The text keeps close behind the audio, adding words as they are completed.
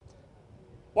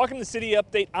Welcome to City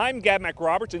Update. I'm Gab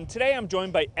McRoberts, and today I'm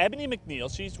joined by Ebony McNeil.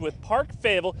 She's with Park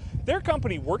Fayetteville. Their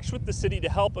company works with the city to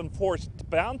help enforce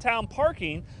downtown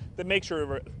parking that makes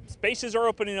sure spaces are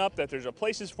opening up, that there's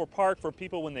places for park for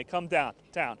people when they come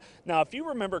downtown. Now, if you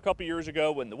remember a couple years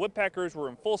ago when the woodpeckers were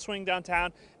in full swing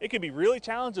downtown, it could be really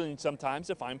challenging sometimes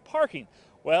to find parking.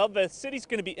 Well, the city's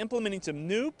going to be implementing some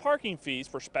new parking fees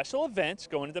for special events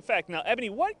going into effect. Now, Ebony,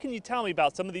 what can you tell me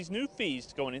about some of these new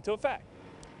fees going into effect?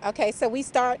 Okay, so we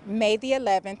start May the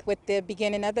 11th with the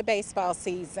beginning of the baseball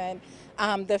season.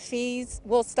 The fees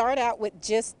will start out with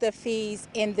just the fees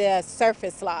in the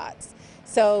surface lots.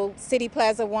 So City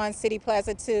Plaza 1, City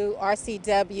Plaza 2,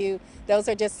 RCW, those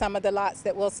are just some of the lots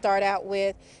that we'll start out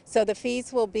with. So the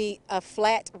fees will be a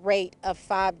flat rate of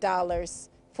 $5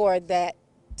 for that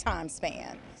time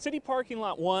span. City Parking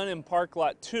Lot 1 and Park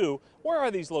Lot 2, where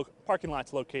are these parking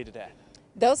lots located at?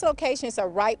 Those locations are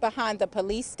right behind the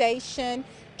police station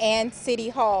and City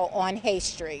Hall on Hay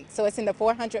Street. So it's in the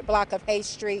 400 block of Hay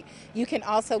Street. You can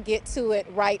also get to it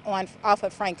right off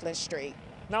of Franklin Street.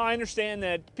 Now I understand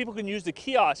that people can use the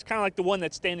kiosk, kind of like the one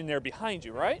that's standing there behind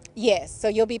you, right? Yes, so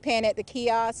you'll be paying at the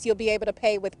kiosk. You'll be able to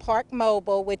pay with Park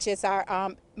Mobile, which is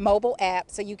our mobile app.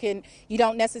 So you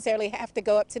don't necessarily have to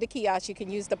go up to the kiosk. You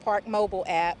can use the Park Mobile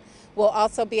app. We'll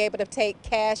also be able to take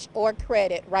cash or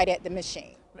credit right at the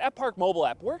machine. That Park Mobile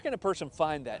app, where can a person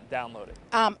find that and download it?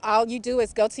 All you do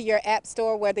is go to your app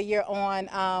store, whether you're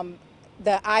on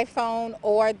the iPhone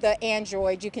or the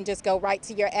Android. You can just go right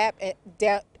to your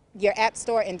app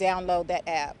store and download that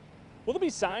app. Will there be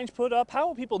signs put up? How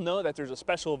will people know that there's a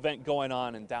special event going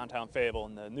on in downtown Fayetteville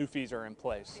and the new fees are in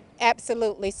place?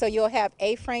 Absolutely. So you'll have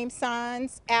A-frame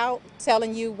signs out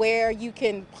telling you where you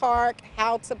can park,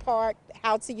 how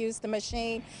to use the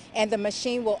machine, and the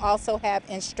machine will also have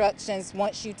instructions.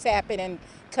 Once you tap it and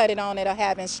cut it on, it'll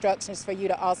have instructions for you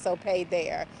to also pay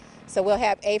there. So we'll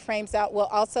have A-frames out. We'll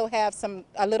also have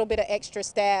a little bit of extra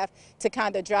staff to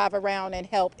kind of drive around and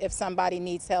help if somebody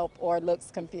needs help or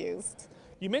looks confused.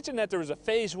 You mentioned that there was a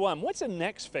phase 1. What's the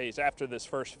next phase after this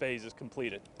first phase is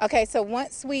completed? Okay, so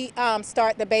once we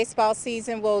start the baseball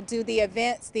season, we'll do the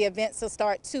events. The events will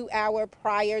start 2 hours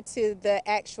prior to the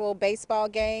actual baseball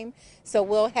game. So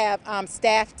we'll have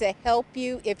staff to help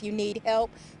you if you need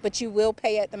help, but you will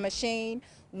pay at the machine.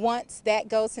 Once that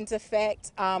goes into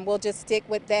effect, we'll just stick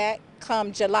with that.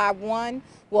 Come July 1,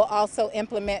 we'll also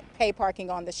implement pay parking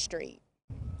on the street.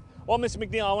 Well, Ms.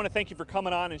 McNeil, I want to thank you for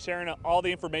coming on and sharing all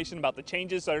the information about the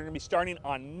changes that are going to be starting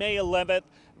on May 11th.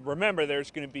 Remember, there's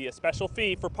going to be a special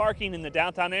fee for parking in the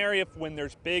downtown area when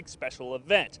there's big special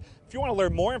events. If you want to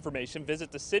learn more information,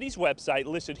 visit the city's website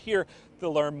listed here to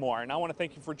learn more. And I want to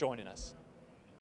thank you for joining us.